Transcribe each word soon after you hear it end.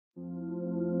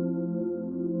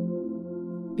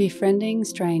Befriending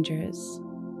strangers.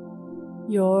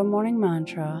 Your morning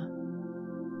mantra: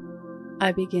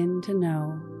 I begin to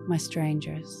know my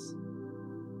strangers.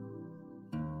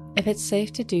 If it's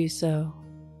safe to do so,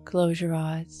 close your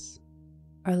eyes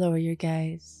or lower your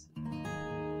gaze.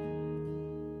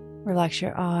 Relax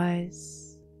your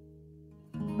eyes,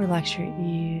 relax your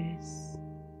ears,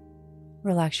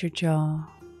 relax your jaw.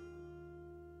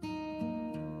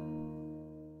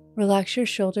 Relax your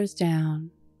shoulders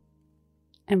down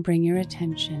and bring your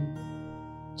attention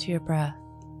to your breath.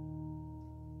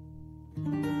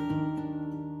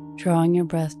 Drawing your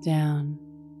breath down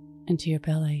into your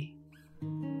belly.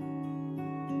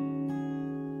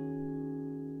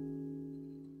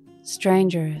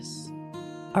 Strangers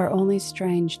are only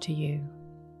strange to you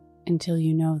until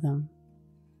you know them.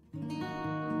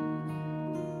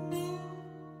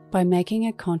 By making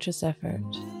a conscious effort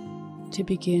to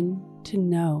begin to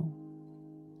know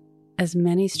as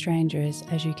many strangers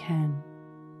as you can,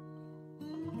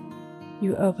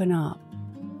 you open up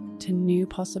to new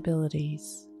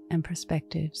possibilities and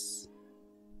perspectives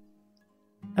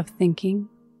of thinking,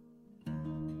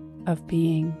 of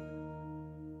being.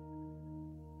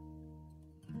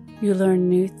 You learn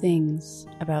new things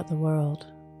about the world,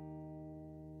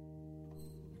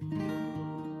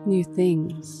 new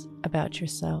things about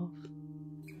yourself,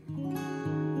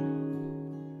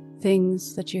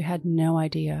 things that you had no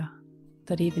idea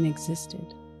that even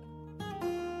existed,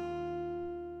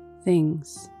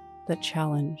 things that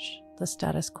challenge the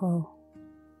status quo.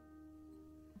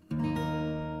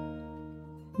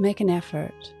 Make an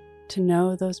effort to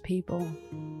know those people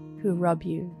who rub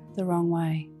you the wrong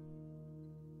way,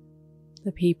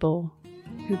 the people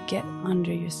who get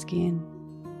under your skin,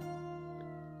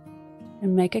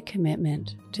 and make a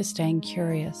commitment to staying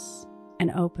curious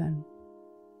and open,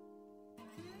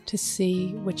 to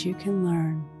see what you can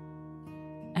learn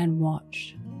and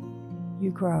watch you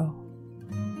grow.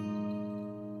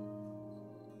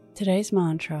 Today's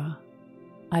mantra: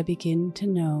 I begin to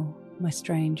know my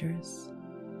strangers.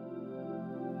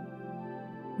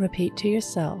 Repeat to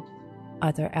yourself,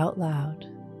 either out loud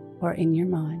or in your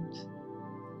mind: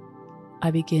 I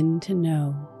begin to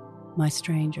know my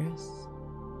strangers.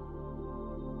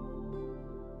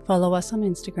 Follow us on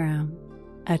Instagram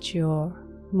at Your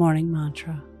Morning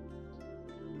Mantra.